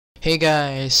Hey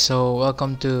guys, so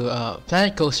welcome to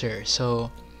Planet Coaster.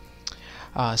 Sorry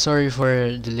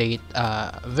for the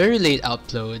very late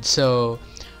upload. So,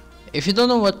 if you don't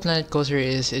know what Planet Coaster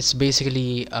is, it's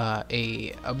basically a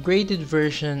upgraded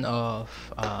version of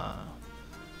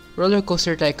Roller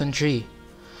Coaster Tycoon 3.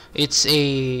 It's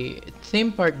a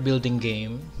theme park building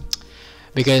game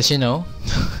because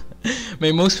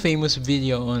my most famous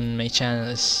video on my channel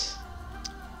is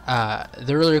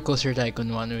the Roller Coaster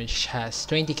Tycoon one, which has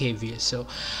 20k views. So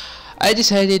I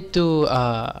decided to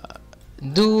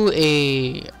do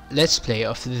a let's play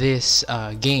of this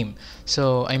game.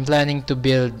 So I'm planning to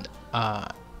build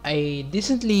a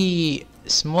decently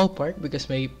small park because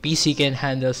my PC can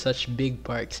handle such big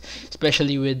parks,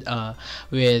 especially with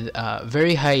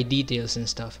very high details and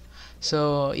stuff.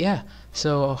 So yeah,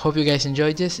 so hope you guys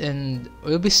enjoyed this, and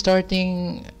we'll be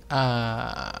starting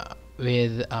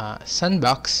with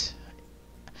Sandbox,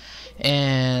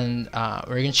 and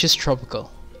we're gonna choose tropical.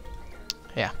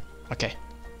 Yeah, okay.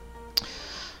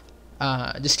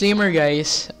 Disclaimer,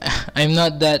 guys. I'm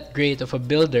not that great of a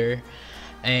builder.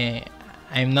 I,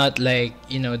 I'm not like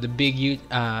the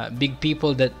big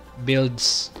people that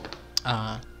builds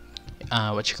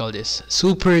what you call this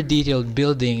super detailed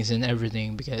buildings and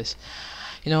everything, because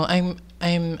I'm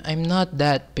not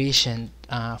that patient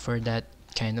for that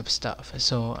kind of stuff.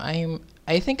 So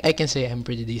I think I can say I'm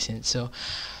pretty decent. So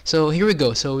here we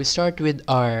go. So we start with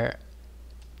our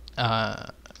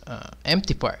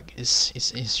empty park.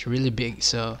 Is really big.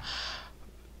 So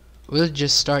we'll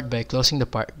just start by closing the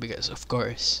park because of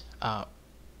course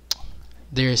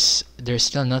there's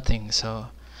still nothing. So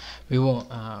we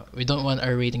don't want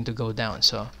our rating to go down.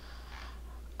 So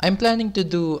I'm planning to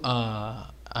do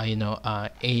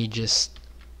just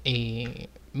a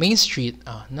main street,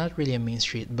 not really a main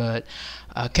street, but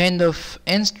a kind of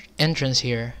entrance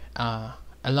here, a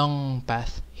long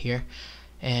path here,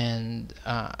 and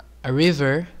a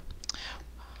river,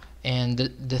 and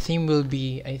the theme will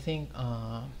be, I think,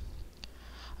 I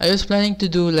was planning to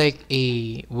do like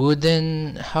a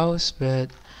wooden house,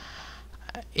 but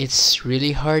it's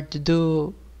really hard to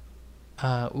do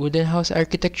wooden house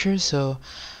architecture, so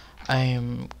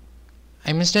I'm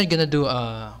instead gonna do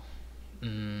a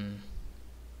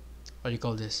what do you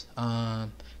call this,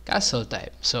 castle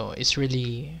type. So it's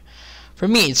really, for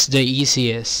me, it's the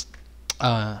easiest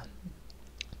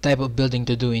type of building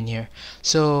to do in here.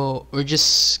 So we're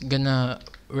just gonna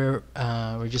lower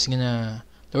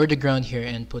the ground here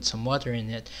and put some water in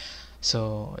it,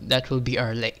 so that will be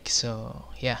our lake. So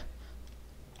yeah,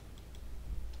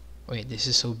 wait, this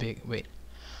is so big. Wait,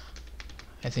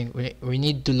 I think we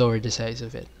need to lower the size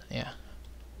of it. Yeah,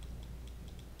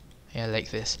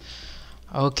 like this.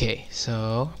 Okay,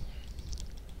 so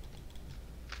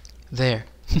there.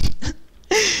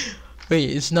 Wait,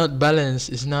 it's not balanced.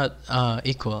 It's not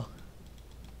equal.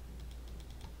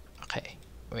 Okay,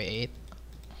 wait.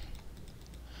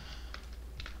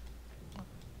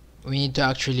 We need to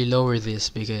actually lower this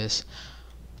because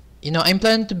I'm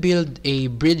planning to build a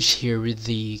bridge here with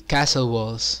the castle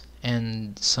walls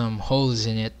and some holes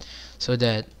in it, so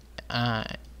that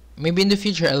maybe in the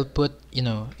future I'll put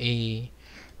a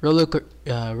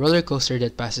roller coaster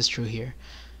that passes through here.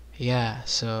 Yeah,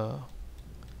 so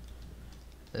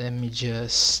let me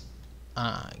just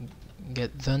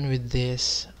get done with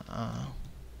this.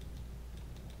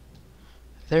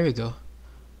 There we go.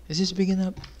 Is this big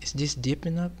enough? Is this deep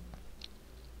enough?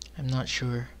 I'm not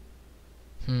sure.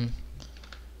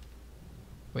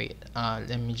 Wait,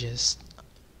 let me just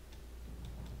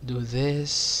do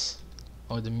this.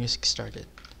 Oh, the music started.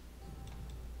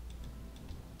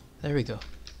 There we go.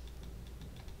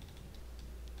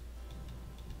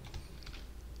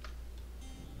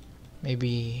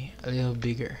 Maybe a little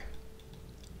bigger.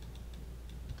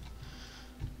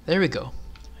 There we go.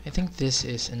 I think this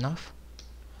is enough.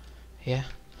 Yeah.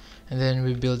 And then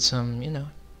we build some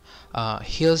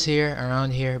hills here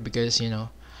around here, because in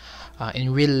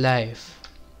real life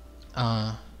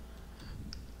the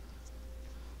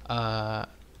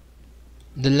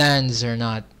lands are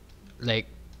not like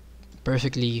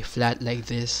perfectly flat like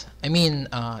this. I mean,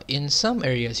 in some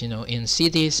areas, in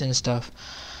cities and stuff,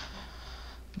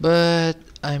 but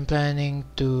I'm planning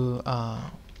to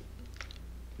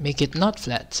make it not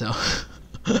flat. So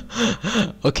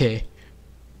okay,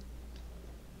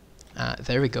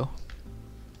 there we go.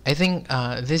 I think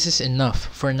this is enough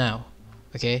for now.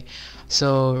 Okay,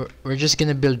 so we're just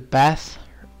gonna build path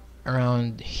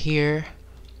around here.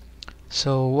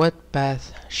 So what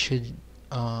path should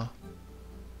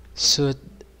suit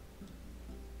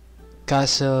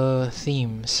castle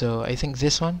theme? So I think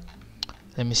this one.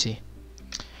 Let me see.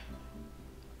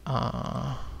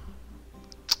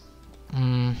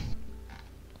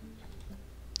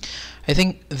 I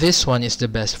think this one is the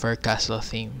best for castle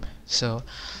theme. So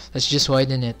let's just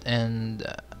widen it, and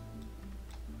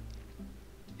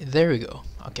there we go.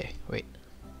 Okay, wait.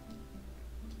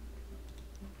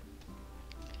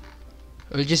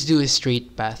 We'll just do a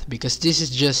straight path because this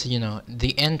is just, you know,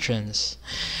 the entrance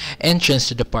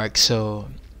to the park. So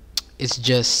it's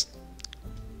just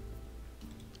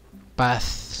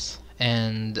paths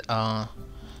and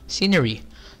scenery.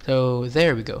 So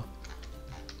there we go.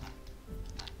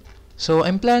 So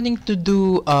I'm planning to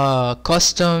do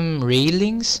custom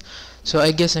railings. So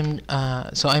I guess I'm gonna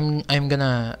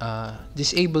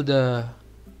disable the,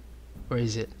 where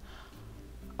is it?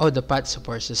 Oh, the path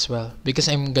supports as well, because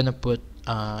I'm gonna put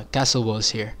castle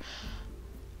walls here.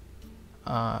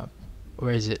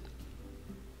 Where is it?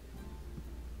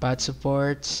 Path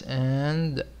supports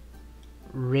and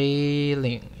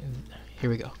railing.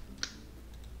 Here we go.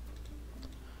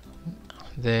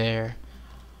 There.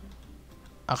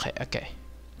 Okay.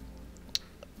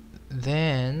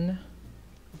 Then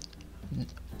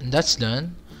that's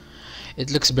done.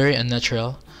 It looks very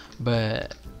unnatural,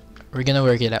 but we're gonna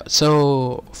work it out.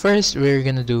 So first we're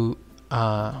gonna do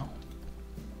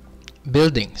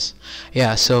buildings.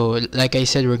 Yeah, so like I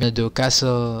said, we're gonna do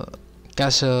castle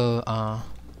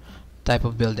type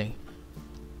of building.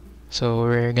 So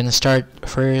we're gonna start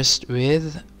first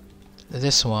with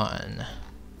this one.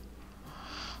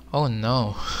 Oh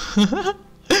no.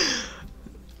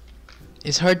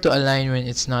 It's hard to align when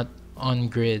it's not on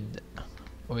grid.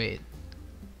 Wait,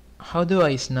 how do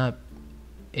I snap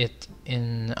it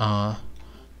in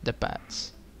the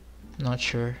paths? Not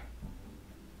sure.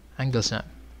 Angle snap.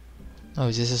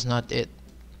 Oh, this is not it.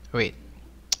 Wait.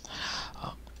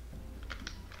 Oh.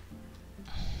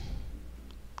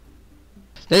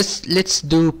 Let's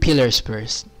do pillars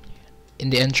first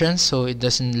in the entrance, so it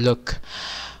doesn't look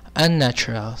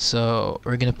unnatural. So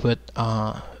we're gonna put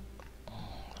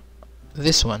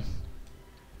this one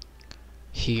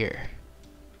here.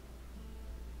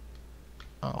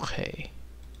 Okay.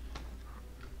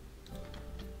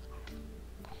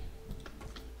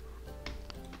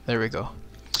 There we go.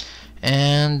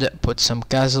 And put some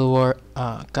castle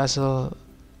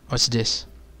what's this?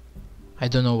 I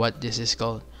don't know what this is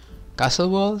called. Castle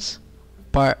walls?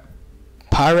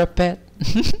 Parapet?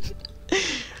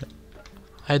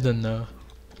 I don't know.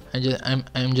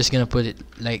 I'm just gonna put it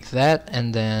like that,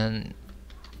 and then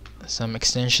some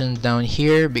extension down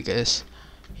here because,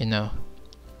 you know,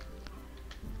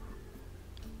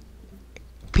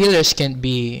 pillars can't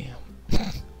be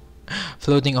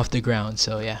floating off the ground.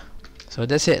 So yeah, so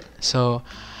that's it. So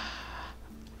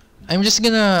I'm just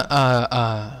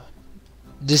gonna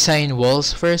design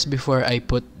walls first before I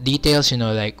put details, you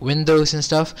know, like windows and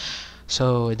stuff,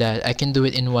 so that I can do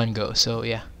it in one go. So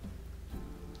yeah.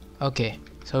 Okay,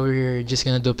 so we're just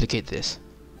gonna duplicate this.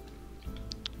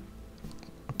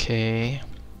 Okay.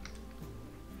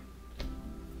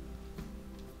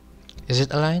 Is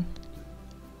it aligned?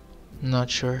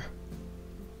 Not sure.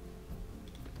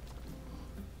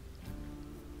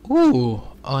 Ooh,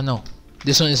 oh no.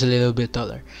 This one is a little bit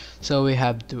taller. So we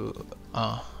have to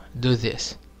do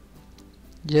this.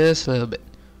 Just a little bit.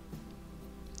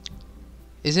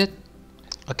 Is it?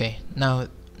 Okay, now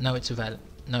it's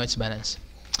balanced.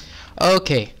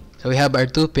 Okay, so we have our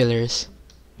two pillars.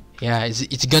 Yeah,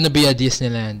 it's gonna be a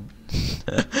Disneyland.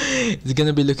 It's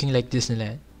gonna be looking like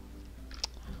Disneyland.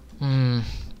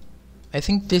 I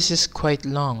think this is quite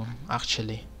long,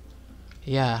 actually.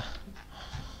 Yeah.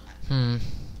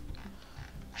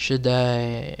 Should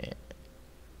I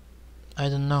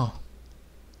don't know.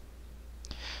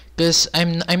 Cause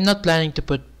I'm not planning to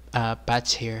put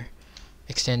paths here,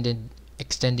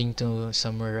 extending to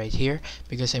somewhere right here,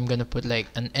 because I'm gonna put like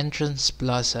an entrance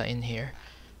plaza in here,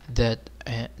 that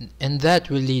and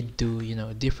that will lead to, you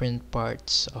know, different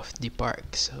parts of the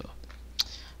park. So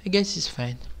I guess it's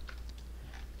fine.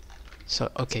 So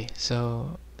okay,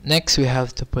 so next we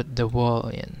have to put the wall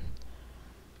in.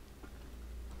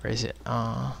 Where is it?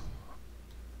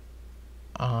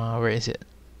 Where is it?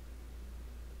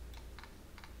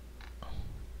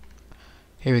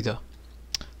 Here we go.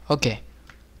 Okay.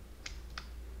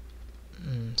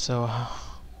 So how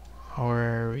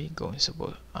are we going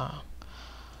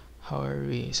how are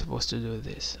we supposed to do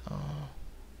this?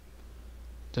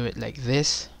 Do it like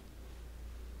this.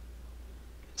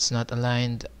 It's not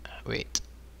aligned. Wait.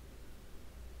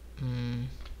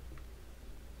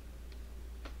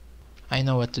 I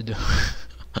know what to do.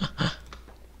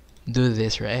 Do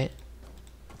this, right?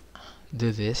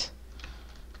 Do this.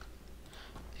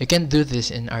 You can't do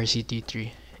this in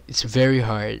RCT3. It's very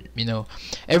hard, you know.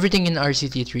 Everything in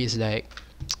RCT3 is like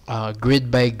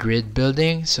grid by grid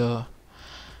building, so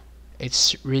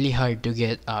it's really hard to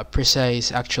get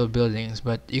precise actual buildings,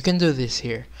 but you can do this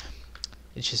here.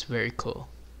 It's just very cool.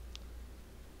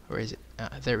 Where is it?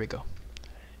 There we go.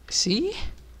 See?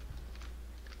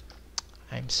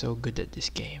 I'm so good at this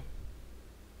game.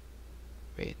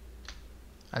 Wait.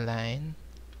 Align.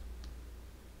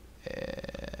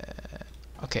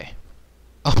 Okay.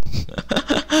 Oh.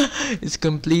 It's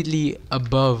completely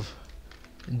above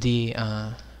the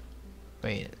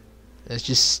wait. Let's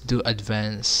just do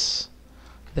advance.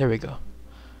 There we go.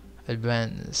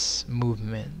 Advance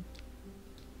movement.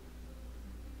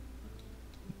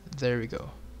 There we go.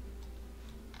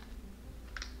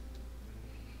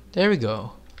 There we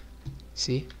go.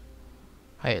 See?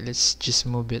 Alright, let's just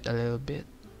move it a little bit.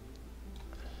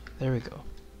 There we go.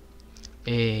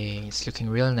 Hey, it's looking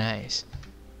real nice.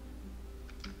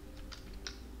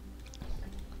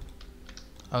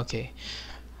 Okay.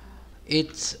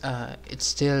 It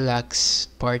still lacks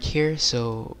part here,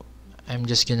 so I'm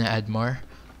just gonna add more.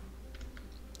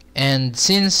 And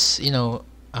since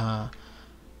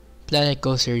Planet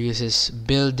Coaster uses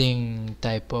building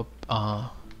type of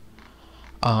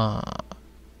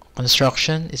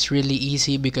construction, it's really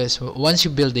easy because once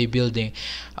you build a building,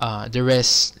 the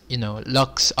rest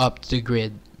locks up to the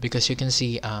grid. Because you can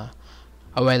see a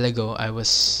while ago I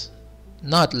was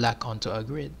not locked onto a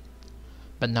grid,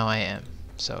 but now I am.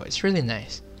 So it's really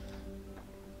nice,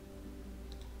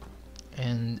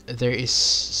 and there is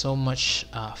so much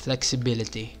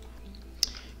flexibility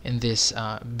in this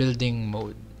building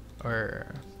mode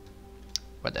or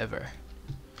whatever.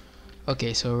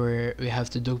 Okay, so we have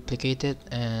to duplicate it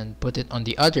and put it on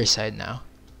the other side now.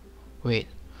 Wait,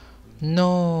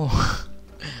 no.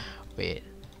 Wait.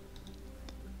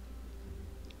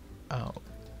 Oh,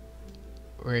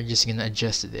 we're just gonna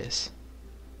adjust this.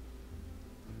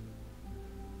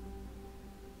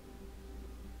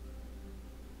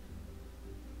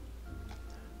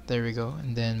 There we go,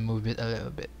 and then move it a little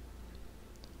bit.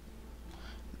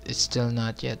 It's still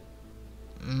not yet.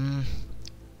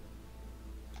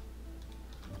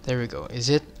 There we go. Is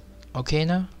it okay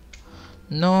now?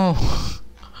 No.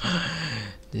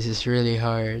 This is really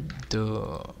hard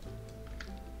to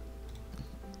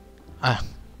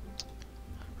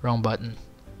wrong button.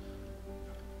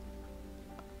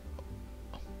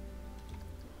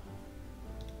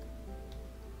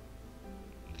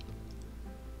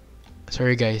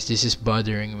 Sorry guys, this is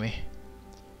bothering me.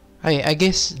 I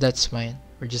guess that's fine.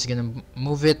 We're just gonna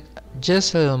move it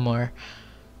just a little more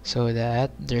so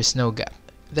that there's no gap.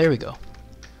 There we go.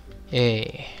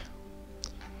 Yay.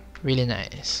 Really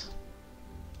nice.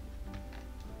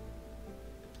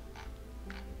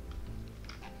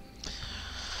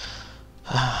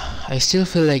 I still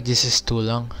feel like this is too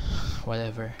long.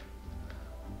 Whatever.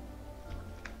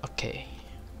 Okay.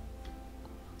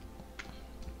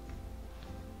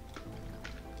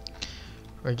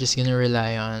 We're just gonna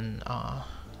rely on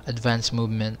advanced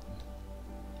movement.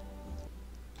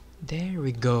 There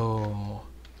we go.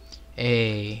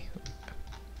 Hey,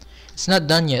 it's not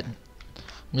done yet.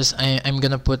 I'm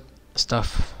gonna put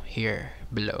stuff here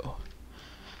below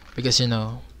because it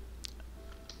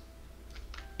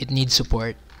needs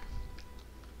support.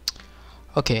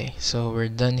 Okay, so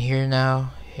we're done here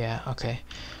now. Yeah, okay.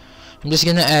 I'm just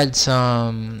gonna add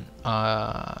some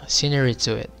scenery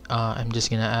to it. I'm just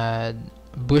gonna add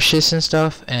bushes and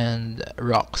stuff and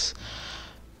rocks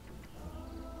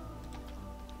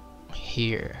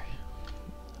here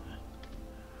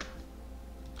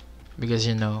because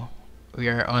we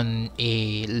are on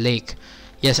a lake.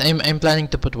 Yes, I'm planning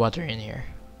to put water in here.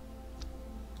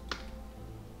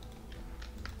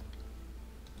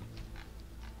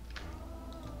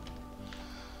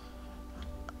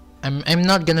 I'm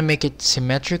not gonna make it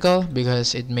symmetrical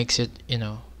because it makes it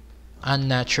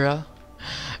unnatural,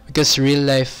 because real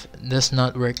life does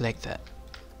not work like that.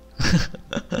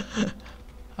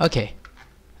 Okay,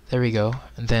 there we go.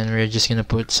 And then we're just gonna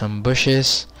put some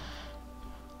bushes.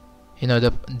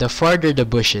 The farther the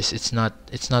bushes, it's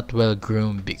not well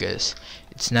groomed because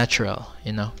it's natural,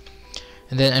 And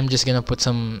then I'm just gonna put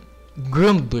some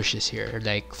groomed bushes here,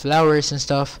 like flowers and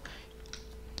stuff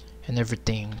and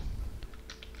everything.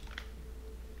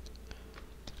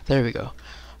 There we go.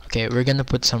 Okay, we're gonna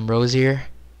put some rows here.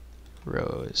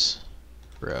 Rows.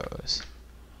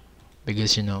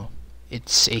 Because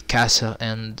it's a castle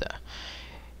and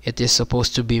it is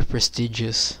supposed to be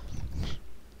prestigious.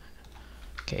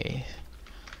 Okay,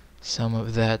 some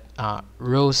of that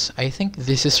rose. I think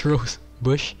this is rose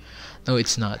bush. No,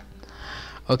 it's not.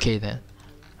 Okay then.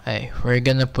 We're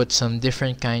gonna put some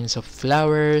different kinds of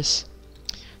flowers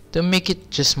to make it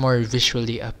just more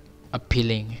visually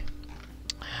appealing.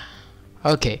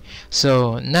 Okay,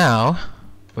 so now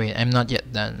Wait, I'm not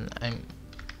yet done.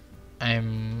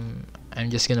 I'm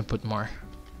just gonna put more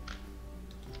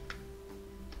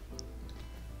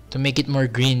to make it more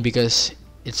green because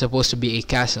it's supposed to be a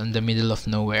castle in the middle of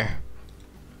nowhere.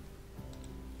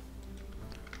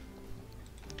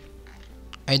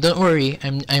 I don't worry.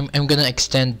 I'm gonna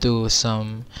extend to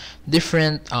some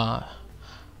different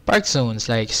park zones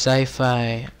like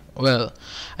sci-fi. Well,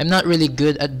 I'm not really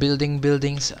good at building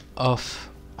buildings of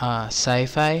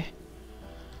sci-fi.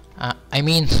 I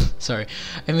mean, sorry.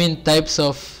 I mean types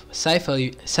of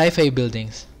sci-fi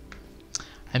buildings.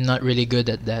 I'm not really good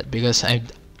at that because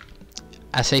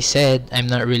as I said, I'm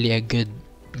not really a good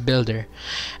builder.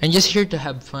 I'm just here to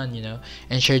have fun, you know,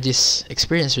 and share this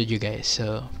experience with you guys.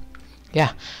 So,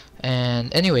 yeah.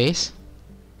 And anyways,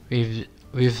 we've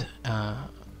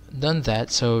done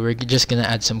that. So we're just gonna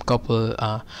add some couple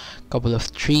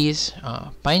of trees,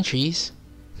 pine trees.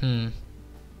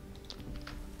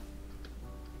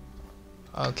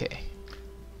 Okay.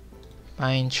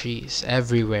 Pine trees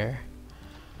everywhere.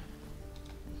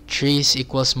 Trees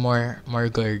equals more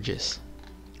gorgeous.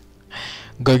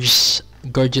 Gorgeous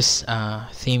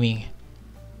theming.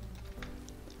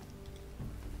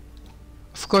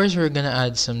 Of course we're gonna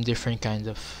add some different kind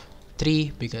of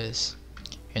tree because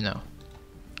you know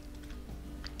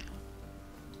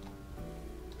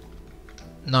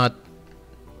not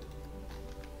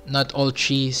all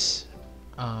trees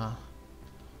are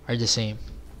the same.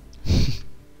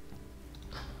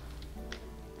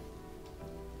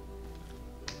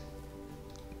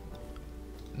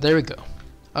 There we go.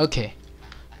 Okay,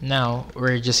 now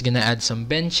we're just gonna add some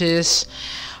benches,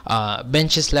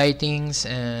 lightings,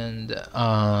 and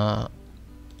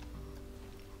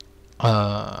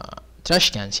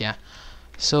trash cans. Yeah.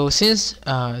 So since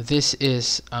this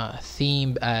is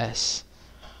themed as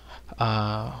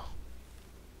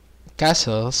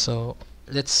castle, so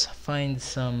let's find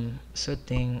some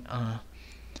sitting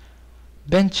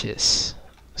benches.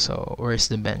 So where's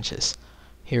the benches?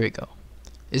 Here we go.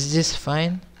 Is this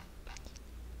fine?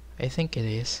 I think it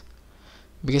is,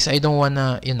 because I don't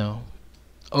wanna, you know,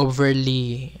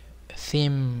 overly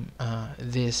theme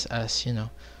this as, you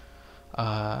know,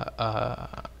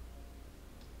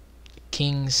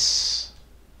 King's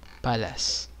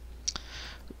Palace.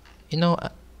 You know,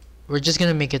 we're just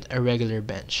gonna make it a regular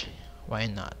bench. Why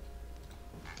not?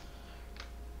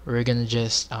 We're gonna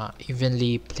just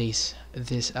evenly place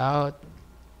this out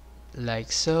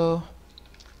like so.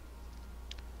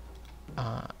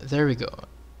 There we go.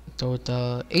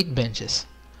 Total 8 benches.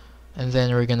 And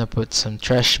then we're gonna put some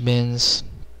trash bins.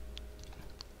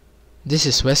 This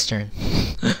is Western.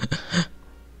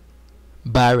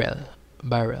 Barrel.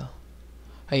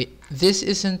 Hey, this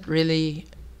isn't really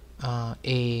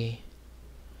a,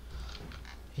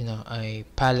 you know, a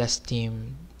palace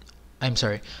theme. I'm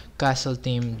sorry, castle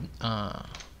themed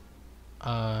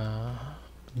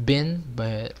bin,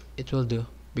 but it will do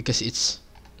because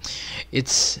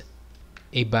it's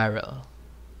a barrel,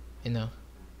 you know.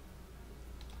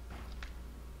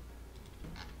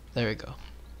 There we go.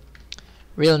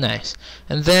 Real nice.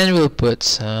 And then we'll put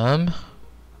some,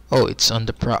 oh, it's on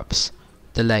the props,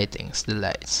 the lightings, the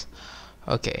lights.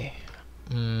 Okay.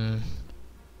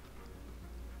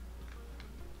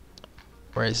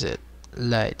 Where is it?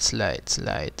 Lights.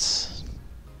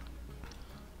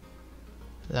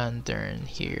 Lantern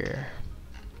here.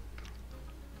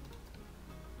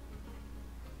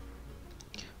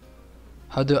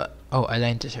 How do I, oh,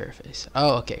 align to surface.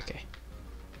 Oh, okay.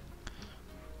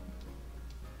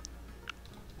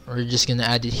 We're just gonna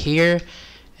add it here,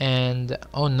 and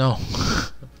oh no.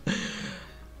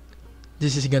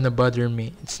 This is gonna bother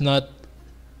me. It's not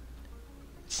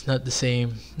the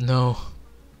same. No.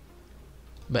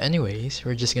 But anyways,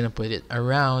 we're just gonna put it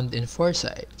around in 4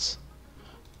 sides.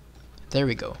 There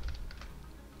we go.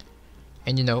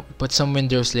 And you know, put some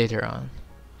windows later on.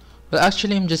 Well,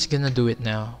 actually, I'm just gonna do it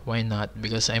now. Why not?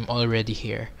 Because I'm already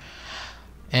here.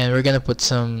 And we're gonna put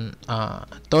some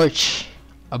torch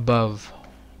above.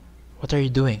 What are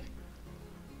you doing?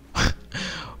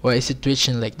 Why is it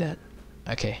twitching like that?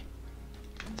 Okay.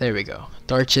 There we go.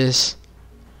 Torches.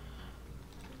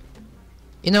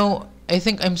 You know, I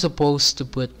think I'm supposed to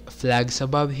put flags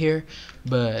above here,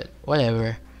 but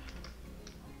whatever.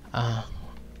 I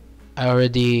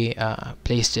already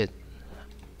placed it.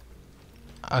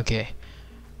 Okay.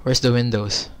 Where's the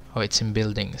windows? Oh, it's in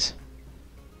buildings.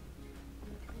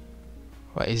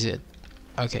 What is it?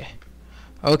 Okay.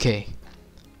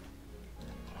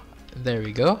 There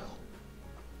we go.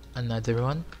 Another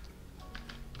one.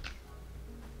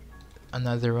 And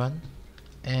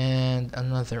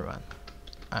another one.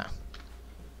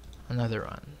 Another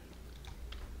one.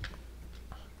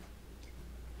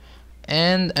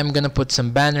 And I'm gonna put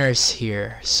some banners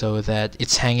here so that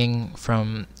it's hanging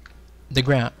from the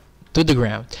ground to the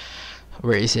ground.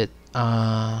 Where is it?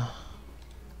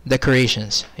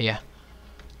 Decorations, yeah.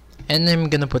 And I'm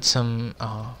gonna put some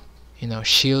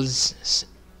shields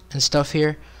and stuff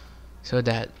here so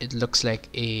that it looks like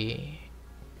a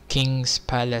king's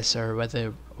palace or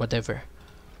whatever.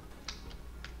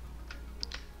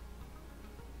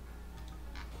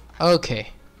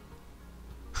 Okay.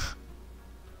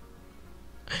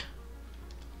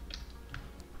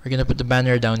 We're gonna put the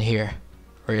banner down here.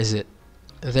 Where is it?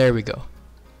 There we go.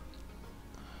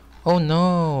 Oh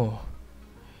no!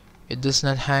 It does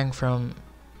not hang from...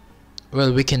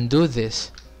 Well, we can do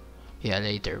this. Yeah,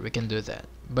 later we can do that.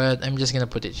 But I'm just gonna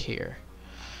put it here.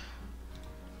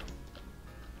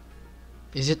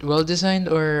 Is it well designed,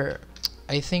 or...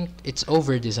 I think it's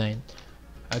over designed.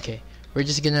 Okay, we're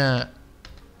just gonna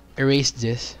erase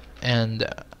this and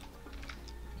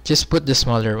just put the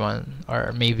smaller one,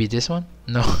 or maybe this one?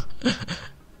 No.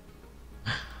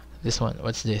 This one,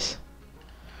 what's this?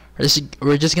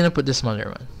 We're just gonna put the smaller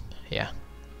one. Yeah,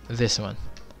 this one.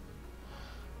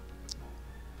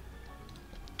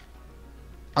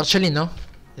 Actually no,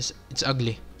 it's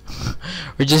ugly.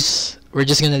 we're just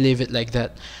gonna leave it like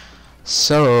that.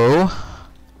 So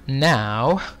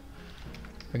now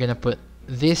we're gonna put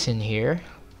this in here.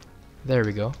 There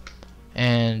we go.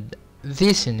 And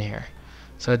this in here,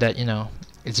 so that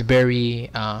it's very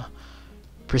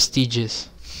prestigious.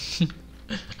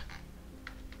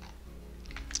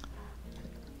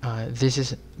 This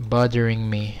is bothering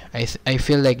me. I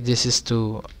feel like this is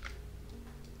too...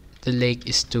 The lake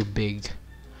is too big.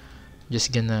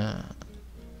 Just gonna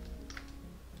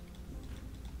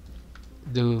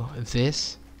do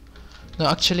this. No,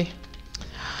 actually,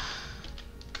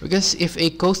 because if a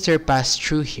coaster passed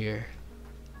through here,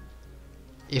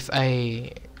 if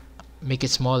I make it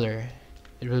smaller,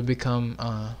 it will become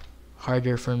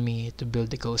harder for me to build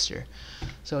the coaster.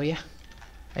 So yeah,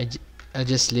 I'll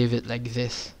just leave it like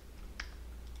this.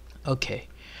 Okay,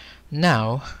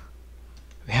 now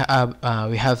we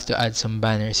have to add some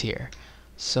banners here.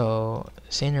 So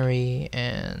scenery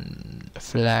and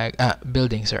flag,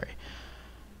 building, sorry,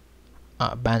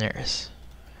 banners.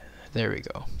 There we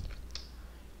go.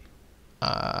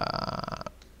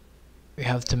 We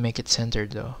have to make it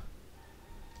centered though.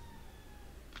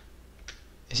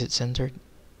 Is it centered?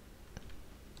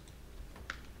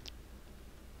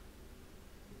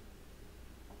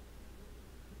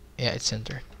 Yeah, it's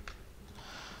centered.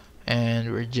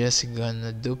 And we're just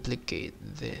gonna duplicate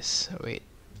this. Wait.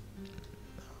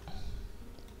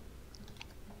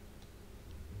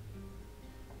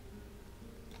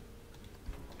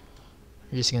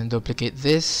 We're just gonna duplicate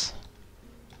this.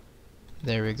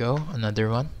 There we go, another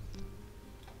one.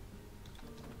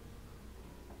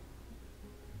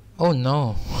 Oh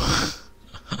no.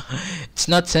 It's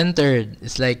not centered,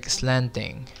 it's like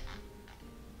slanting.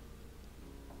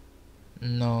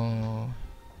 No.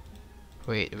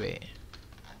 Wait.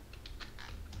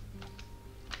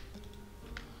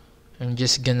 I'm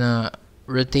just gonna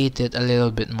rotate it a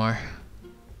little bit more.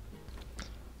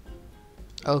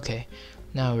 Okay,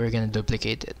 now we're gonna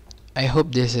duplicate it. I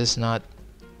hope this is not...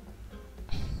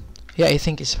 Yeah, I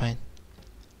think it's fine.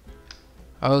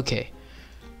 Okay,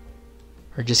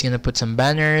 we're just gonna put some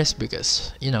banners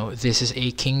because this is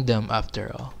a kingdom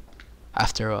after all.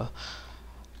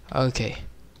 Okay.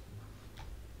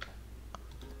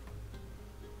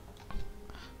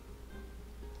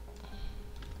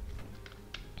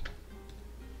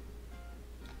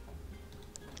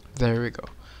 There we go.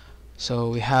 So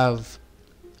we have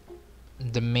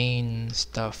the main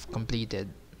stuff completed.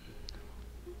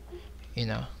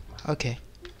 Okay.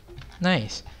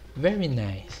 Nice. Very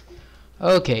nice.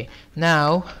 Okay,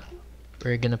 now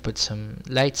we're gonna put some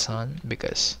lights on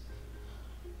because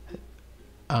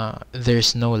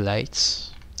there's no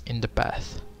lights in the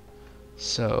path.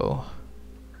 So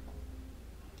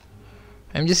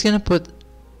I'm just gonna put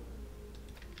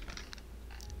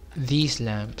these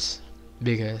lamps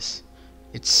because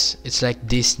it's like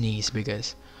Disney's,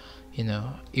 because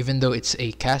even though it's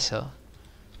a castle,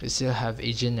 we still have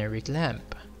a generic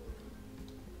lamp.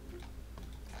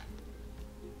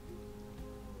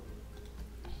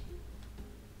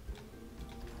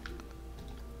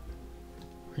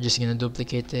 We're just gonna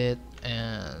duplicate it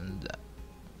and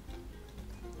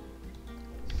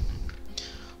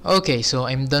okay, so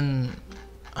I'm done.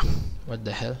 What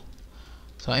the hell?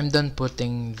 So I'm done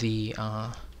putting the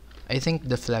I think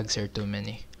the flags are too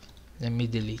many. Let me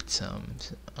delete some.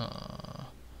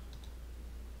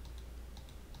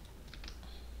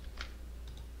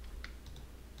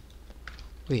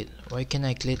 Wait, why can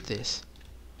I click this?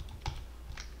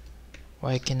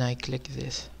 Why can I click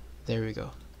this? There we go.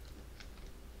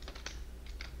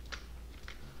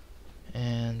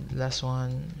 And last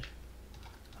one.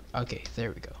 Okay,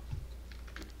 there we go.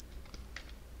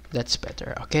 That's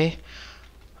better. Okay.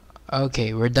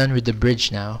 Okay, we're done with the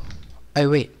bridge now.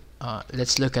 Wait.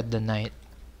 Let's look at the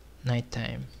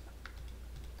nighttime.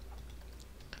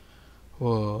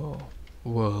 Whoa,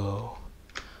 whoa,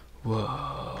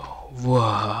 whoa,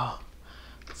 whoa.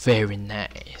 Very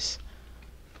nice.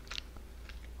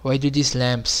 Why do these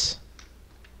lamps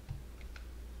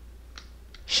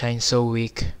shine so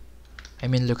weak? I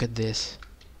mean, look at this.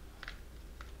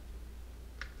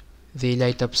 They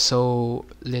light up so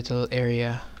little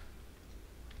area.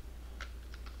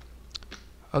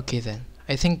 Okay then.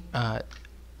 I think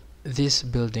this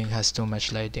building has too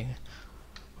much lighting.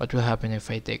 What will happen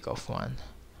if I take off one?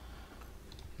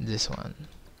 This one.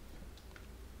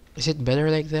 Is it better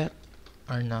like that?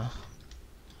 Or no?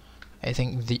 I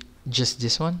think just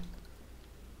this one?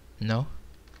 No?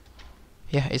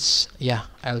 Yeah,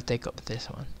 I'll take up this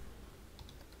one.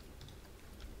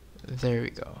 There we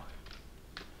go.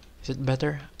 Is it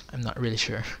better? I'm not really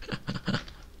sure.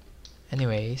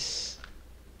 Anyways,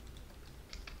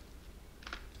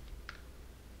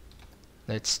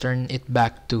 let's turn it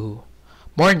back to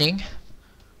morning.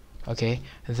 Okay,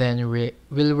 then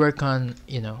we'll work on,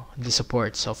 the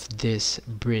supports of this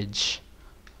bridge.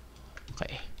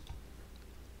 Okay,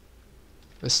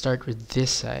 we'll start with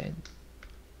this side.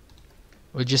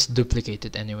 We'll just duplicate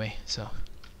it anyway. So,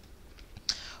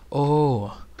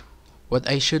 oh, what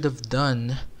I should have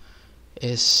done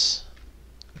is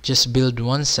just build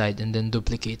one side and then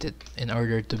duplicate it in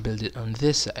order to build it on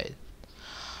this side.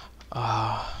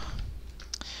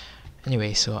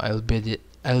 Anyway, so I'll build it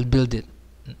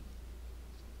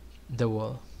the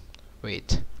wall.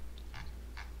 Wait,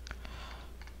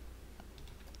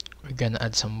 we're gonna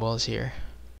add some walls here.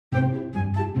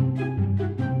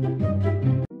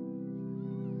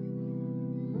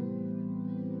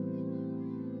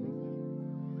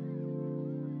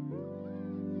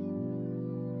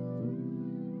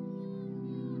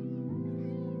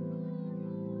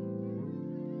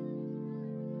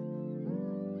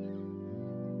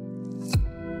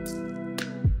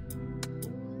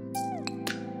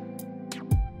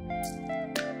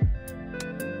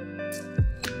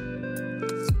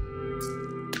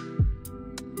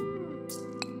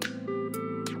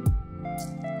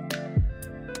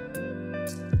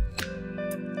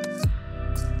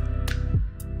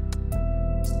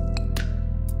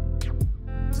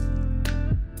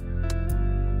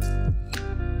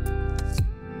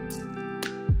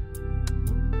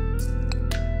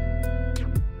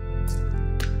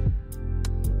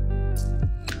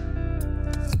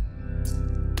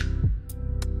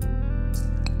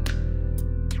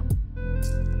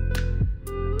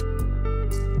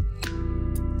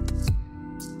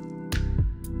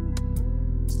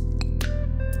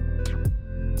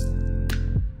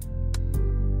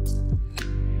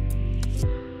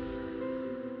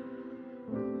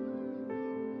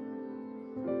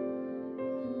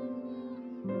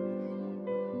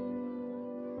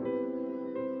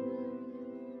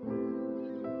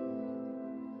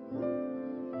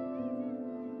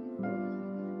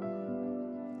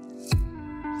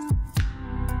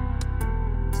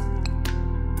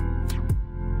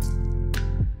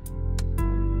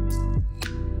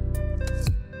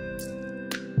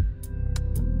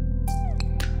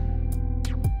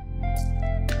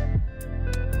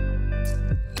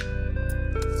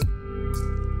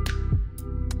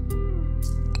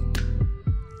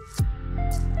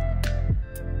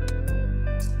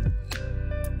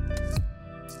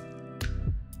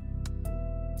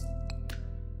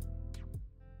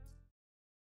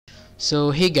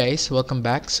 So hey guys, welcome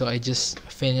back. So I just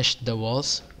finished the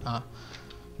walls,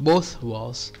 both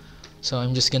walls. So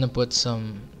I'm just gonna put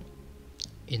some,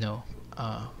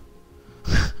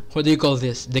 what do you call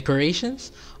this?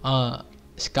 Decorations?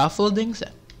 Scaffoldings?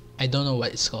 I don't know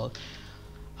what it's called.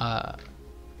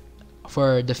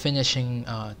 For the finishing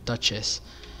touches.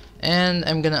 And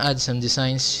I'm gonna add some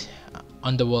designs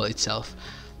on the wall itself.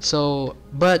 So,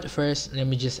 but first, let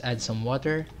me just add some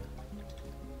water.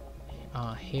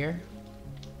 Here.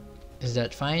 Is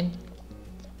that fine?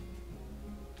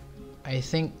 I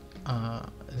think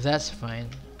that's fine.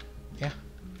 Yeah,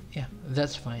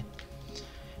 that's fine.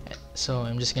 So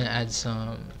I'm just gonna add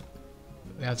some.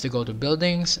 We have to go to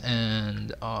buildings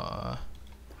and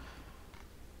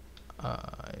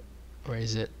where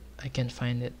is it? I can't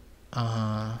find it.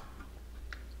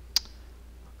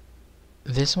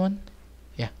 This one?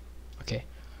 Yeah. Okay.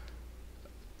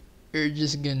 You're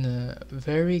just gonna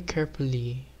very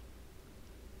carefully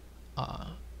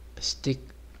stick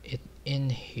it in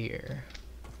here.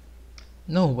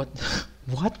 No, what?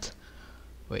 What?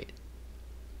 Wait.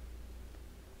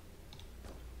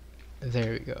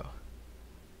 There we go.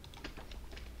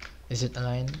 Is it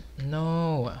aligned?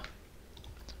 No.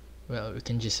 Well, we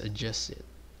can just adjust it.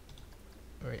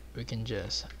 Right, we can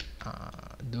just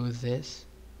do this.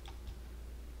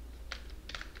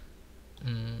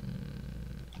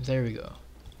 There we go.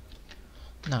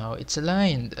 Now it's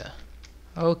aligned.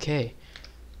 Okay.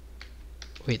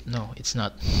 Wait, no, it's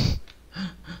not.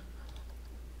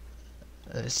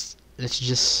 let's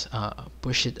just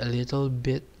push it a little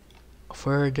bit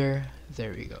further.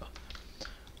 There we go.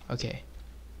 Okay.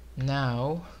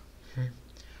 Now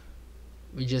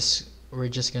we're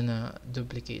just gonna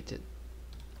duplicate it.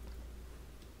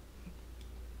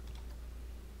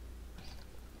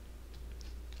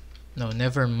 No,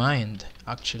 never mind,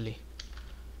 actually.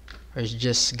 We're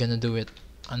just gonna do it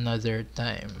another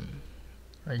time.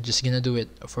 We're just gonna do it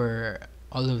for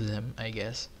all of them, I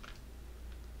guess.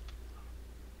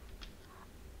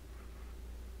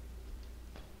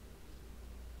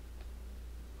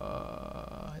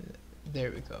 There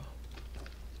we go.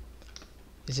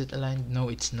 Is it aligned? No,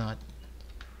 it's not.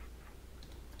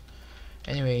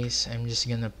 Anyways, I'm just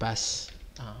gonna fast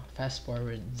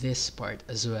forward this part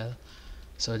as well,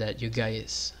 so that you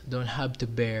guys don't have to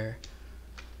bear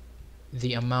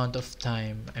the amount of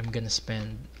time I'm gonna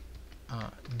spend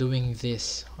doing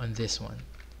this on this one,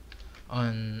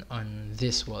 on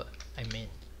this wall, I mean.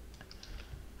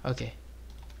 Okay,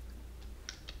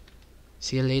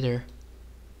 see you later.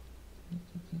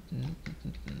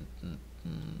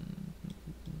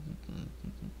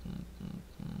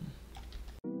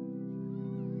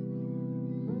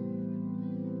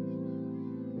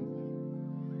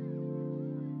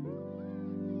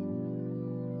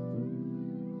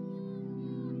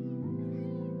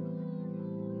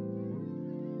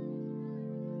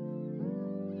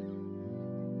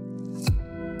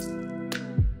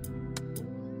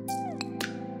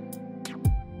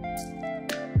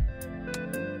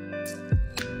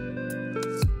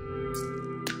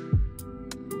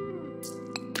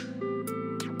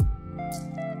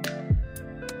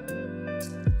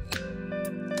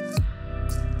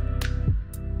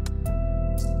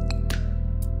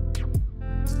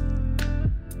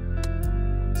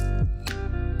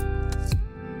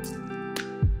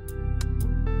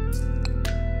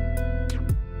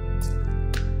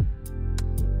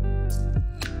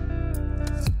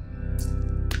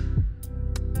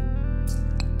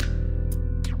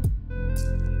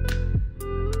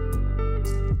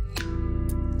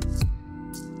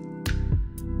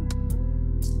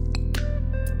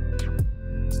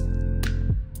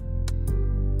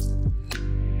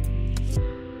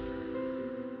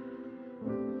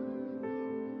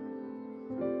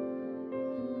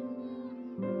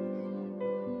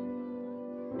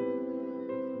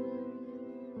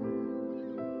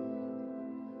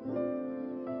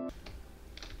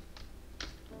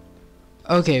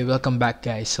 Okay, welcome back,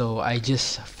 guys. So I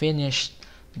just finished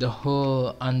the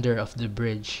whole under of the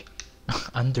bridge.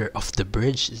 Under of the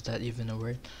bridge, is that even a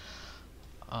word?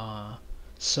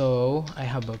 So I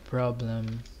have a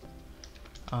problem.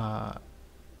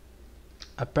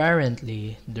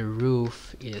 Apparently the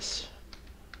roof is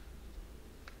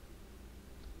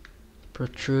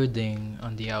protruding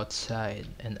on the outside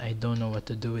and I don't know what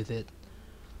to do with it.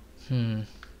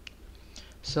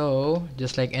 So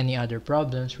just like any other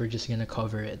problems, we're just gonna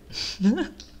cover it.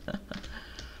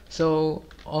 So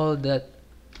all that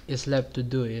is left to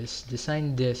do is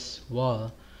design this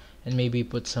wall and maybe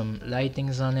put some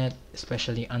lightings on it,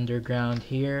 especially underground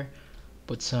here.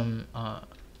 Put some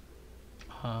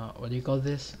what do you call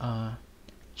this?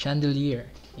 Chandelier.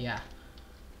 Yeah.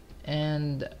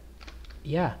 And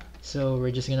yeah, so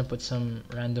we're just gonna put some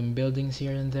random buildings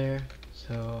here and there.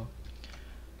 So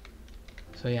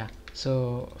yeah.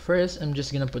 So first I'm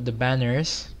just gonna put the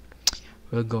banners.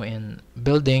 We'll go in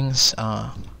buildings,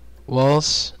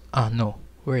 walls, no,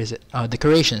 where is it?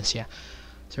 Decorations, yeah.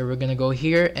 So we're gonna go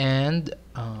here and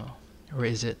where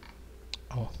is it?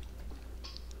 Oh,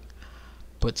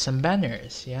 put some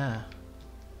banners, yeah.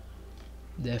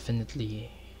 Definitely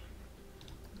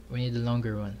we need a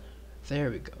longer one.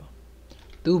 There we go.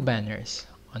 2 banners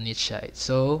on each side,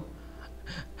 so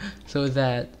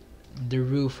that the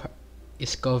roof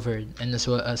is covered, and as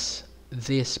well as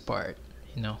this part,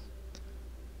 you know,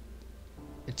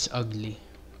 it's ugly.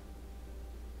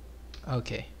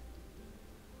 Okay,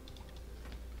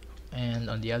 and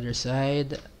on the other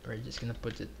side we're just gonna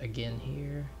put it again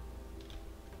here,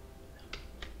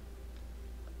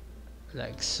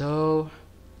 like so.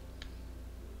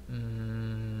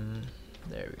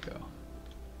 There we go.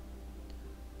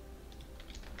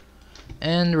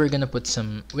 And we're gonna put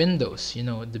some windows, you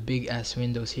know, the big ass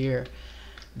windows here,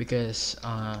 because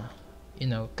you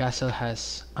know, castle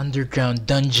has underground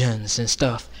dungeons and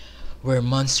stuff where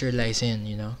monster lies in,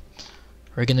 you know.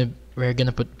 We're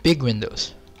gonna put big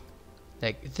windows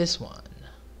like this one.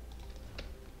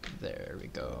 There we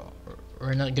go.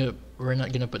 We're not gonna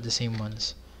put the same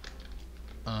ones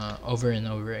over and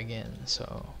over again.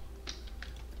 So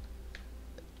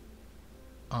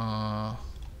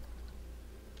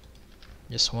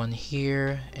just one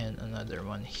here and another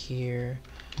one here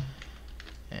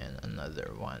and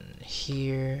another one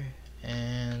here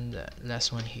and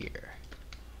last one here.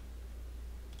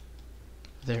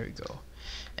 There we go.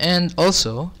 And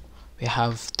also we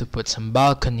have to put some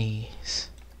balconies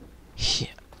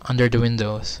here under the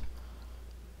windows.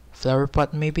 Flower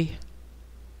pot maybe?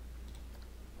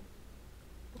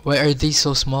 Why are these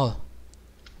so small?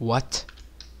 What?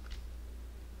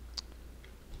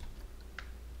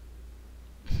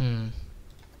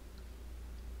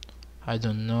 I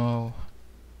don't know.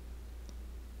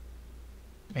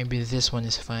 Maybe this one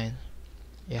is fine.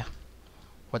 Yeah,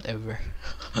 whatever.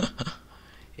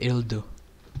 It'll do.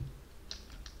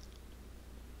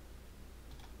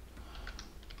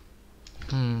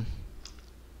 And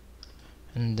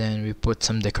then we put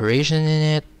some decoration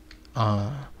in it.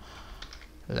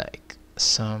 Like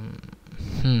some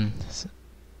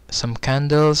some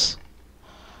candles.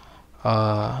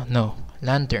 No,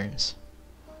 lanterns.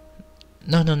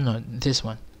 No, this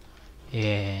one.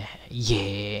 Yeah.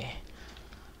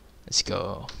 Let's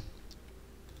go.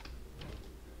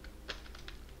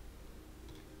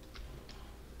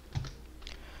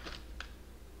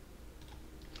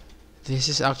 This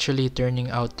is actually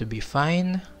turning out to be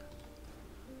fine.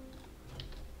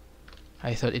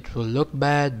 I thought it will look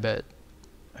bad, but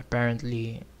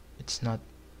apparently it's not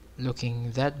looking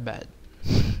that bad.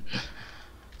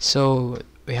 So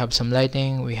we have some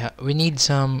lighting. We need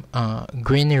some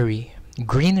greenery.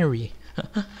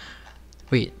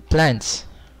 Wait, plants.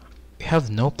 We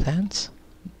have no plants?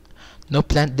 No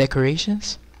plant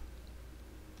decorations?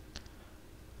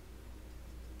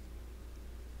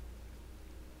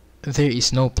 There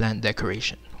is no plant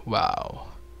decoration. Wow.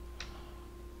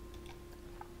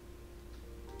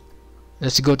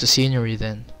 Let's go to scenery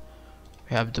then.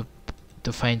 We have to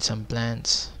find some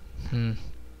plants.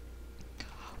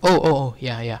 Oh,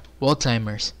 yeah. Wall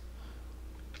climbers.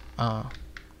 Align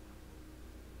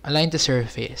the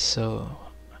surface. So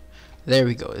there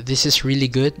we go. This is really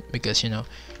good because, you know,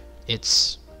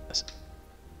 it's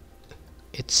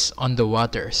on the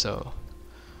water, so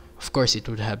of course it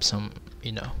would have some,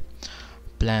 you know,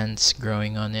 plants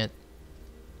growing on it.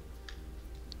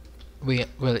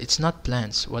 Well, it's not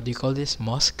plants. What do you call this?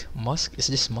 Musk? Is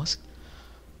this musk?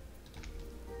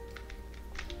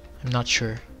 I'm not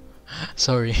sure.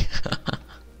 Sorry.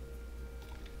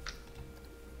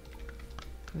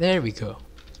 There we go.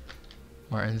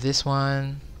 More on this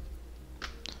one.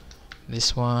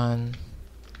 This one.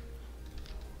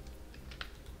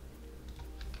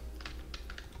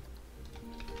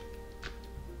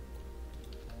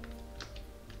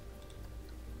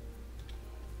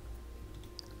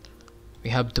 We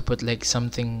have to put like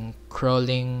something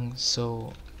crawling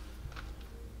so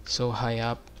high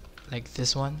up, like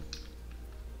this one.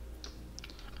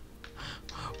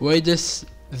 Why does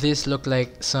this look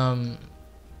like some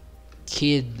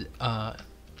kid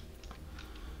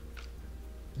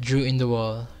drew in the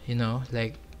wall, you know,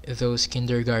 like those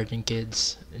kindergarten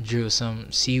kids drew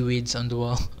some seaweeds on the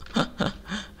wall.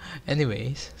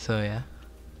 Anyways, so yeah,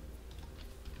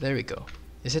 there we go.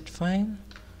 Is it fine?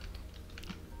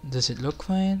 Does it look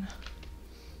fine?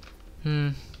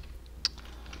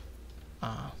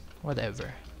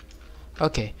 Whatever.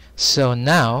 Okay, so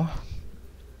now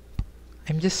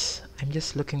I'm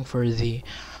just looking for the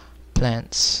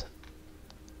plants.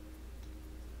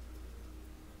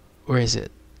 Where is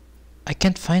it? I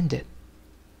can't find it.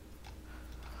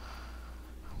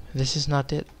 This is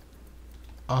not it.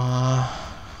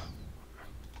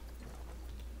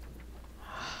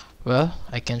 Well,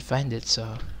 I can't find it,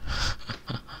 so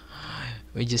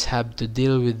we just have to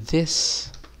deal with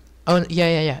this. Oh,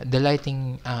 yeah, the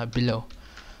lighting below.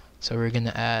 So we're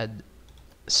gonna add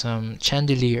some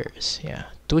chandeliers. Yeah,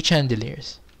 2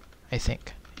 chandeliers, I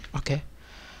think. Okay,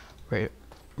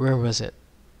 where was it?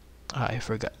 I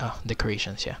forgot.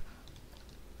 Decorations. Yeah,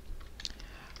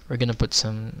 we're gonna put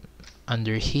some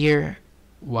under here.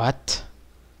 What?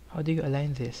 How do you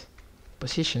align this?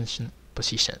 Position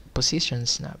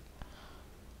snap.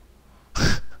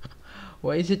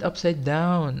 Why is it upside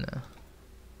down?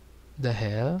 The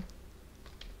hell?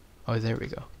 Oh, there we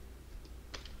go.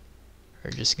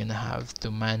 We're just gonna have to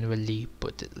manually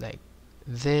put it like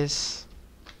this.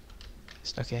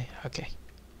 Okay, okay.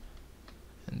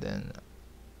 And then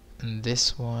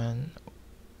this one.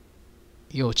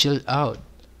 Yo, chill out.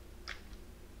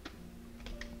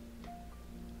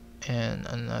 And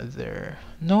another.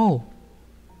 No!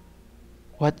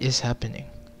 What is happening?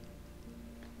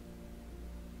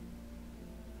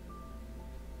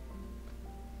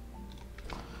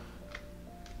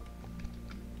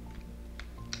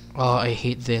 Oh, I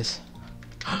hate this.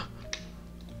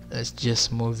 Let's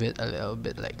just move it a little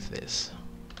bit like this.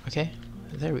 Okay,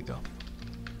 there we go.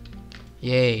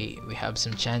 Yay, we have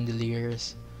some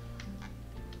chandeliers.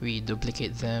 We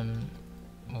duplicate them,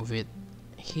 move it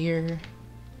here,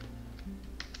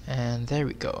 and there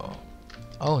we go.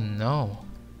 Oh no.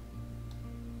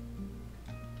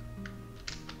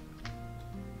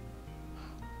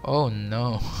 Oh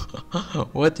no.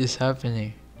 What is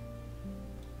happening?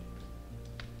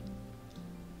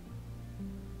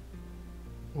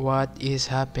 What is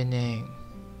happening?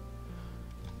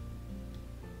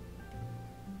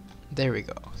 There we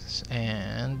go.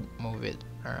 And move it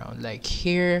around like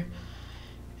here.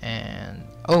 And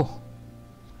oh,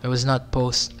 I was not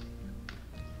post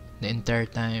the entire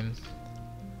time.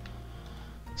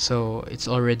 So it's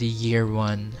already year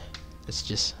 1. Let's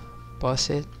just pause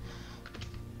it,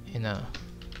 you know,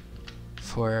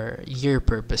 for year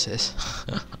purposes.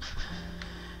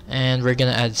 And we're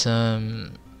gonna add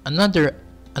some another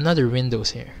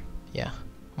windows here. Yeah,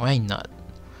 why not?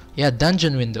 Yeah,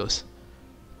 dungeon windows.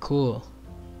 Cool.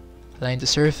 Align the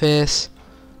surface.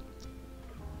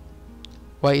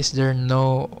 Why is there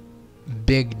no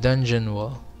big dungeon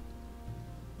wall?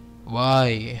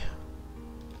 Why?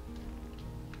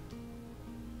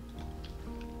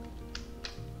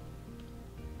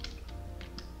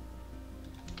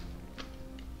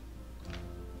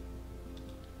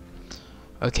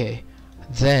 Okay,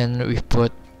 then we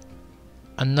put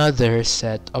another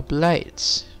set of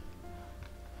lights,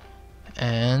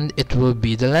 and it will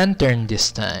be the lantern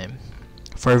this time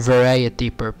for variety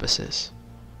purposes.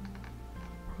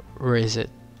 Where is it?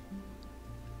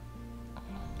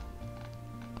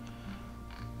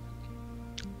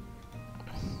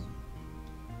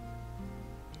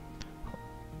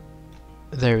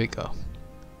 There we go.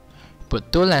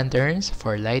 Put 2 lanterns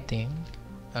for lighting.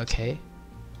 Okay.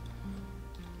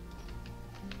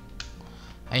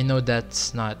 I know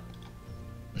that's not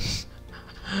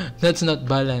that's not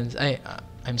balanced.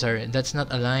 I'm sorry, that's not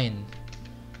aligned.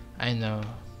 I know.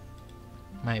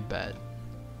 My bad.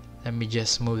 Let me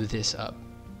just move this up.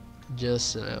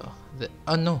 Just a little.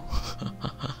 Oh no.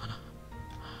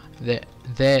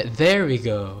 There we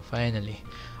go. Finally.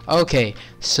 Okay,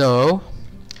 so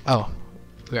oh,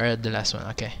 we are at the last one.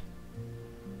 Okay.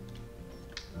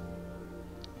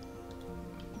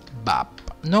 Bop.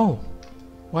 No.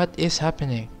 What is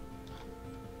happening?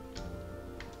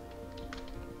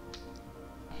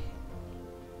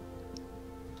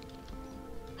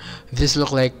 This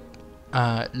looks like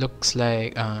Tom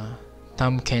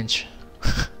Kench.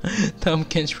 Tom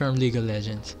Kench from League of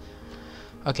Legends.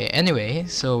 Okay, anyway,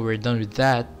 so we're done with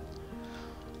that.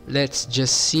 Let's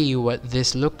just see what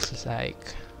this looks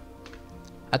like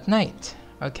at night.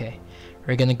 Okay,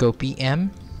 we're gonna go PM.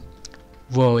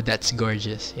 Whoa, that's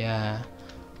gorgeous. Yeah.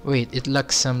 Wait, it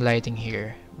lacks some lighting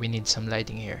here. We need some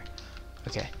lighting here.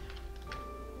 Okay.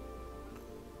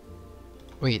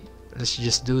 Wait, let's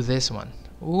just do this one.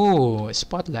 Ooh,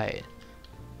 spotlight.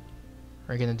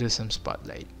 We're gonna do some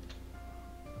spotlight.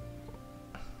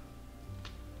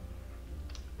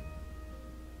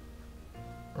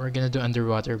 We're gonna do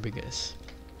underwater because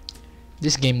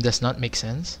this game does not make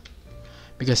sense.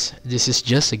 Because this is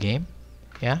just a game.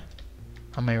 Yeah?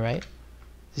 Am I right?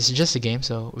 This is just a game,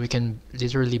 so we can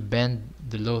literally bend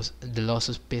the laws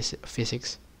of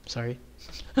physics. Sorry.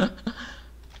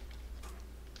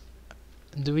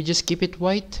 Do we just keep it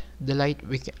white? The light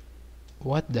we can.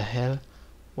 What the hell?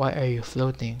 Why are you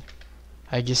floating?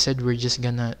 I just said we're just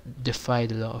gonna defy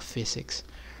the law of physics.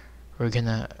 We're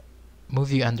gonna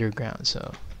move you underground.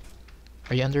 So,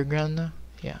 are you underground now?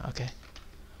 Yeah. Okay.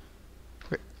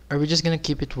 Are we just gonna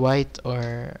keep it white,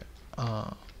 or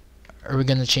are we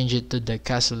gonna change it to the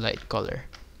castle light color?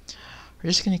 We're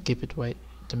just gonna keep it white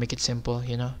to make it simple,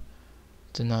 you know,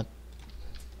 to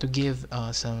give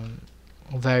some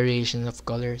variation of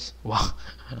colors. Wow.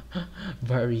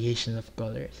 Variation of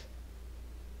colors.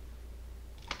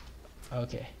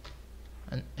 Okay,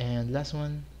 and last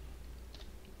one.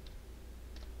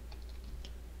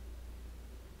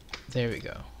 There we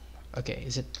go. Okay,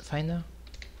 is it fine now?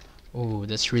 Oh,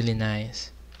 that's really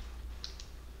nice.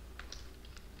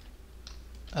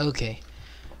 Okay.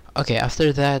 Okay,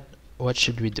 after that, what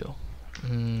should we do?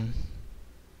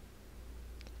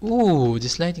 Ooh,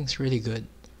 this lighting's really good.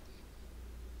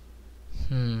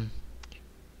 Hmm.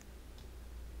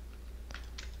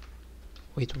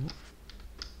 Wait,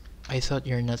 I thought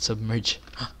you're not submerged.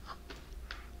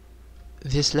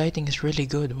 This lighting is really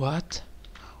good. What?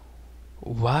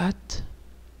 What?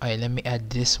 Alright, let me add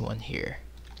this one here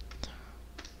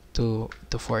to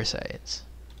four sides.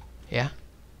 Yeah?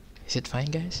 Is it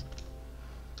fine, guys?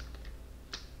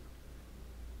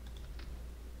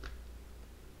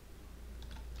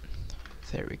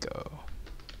 There we go.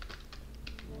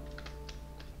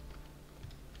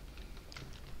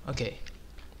 Okay.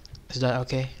 Is that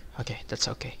okay? Okay, that's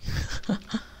okay.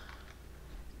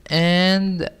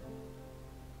 And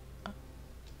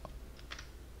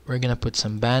we're gonna put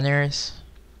some banners.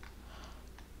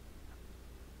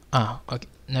 Ah, okay.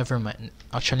 Never mind.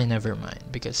 Actually, never mind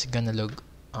because it's gonna look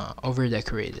over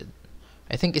decorated.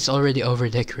 I think it's already over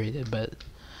decorated,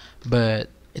 but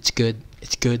it's good.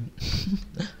 It's good.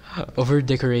 Over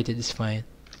decorated is fine.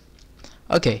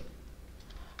 Okay.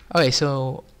 Okay,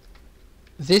 so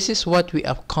this is what we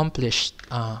accomplished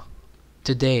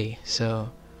today.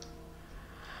 So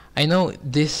I know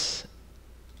this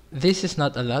is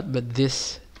not a lot, but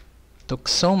this took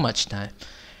so much time,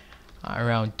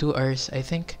 around 2 hours, I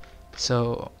think.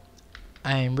 So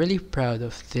I'm really proud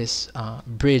of this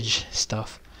bridge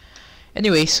stuff.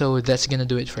 Anyway, so that's gonna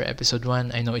do it for episode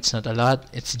 1. I know it's not a lot.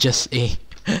 It's just a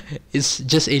it's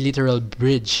just a literal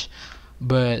bridge.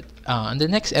 But on the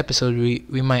next episode,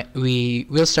 we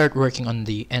will start working on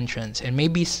the entrance, and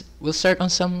maybe we'll start on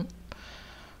some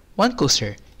one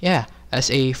coaster. Yeah,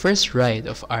 as a first ride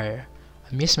of our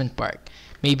amusement park.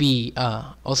 Maybe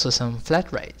also some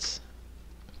flat rides.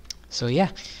 So yeah,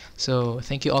 so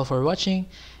thank you all for watching,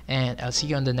 and I'll see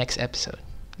you on the next episode.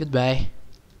 Goodbye.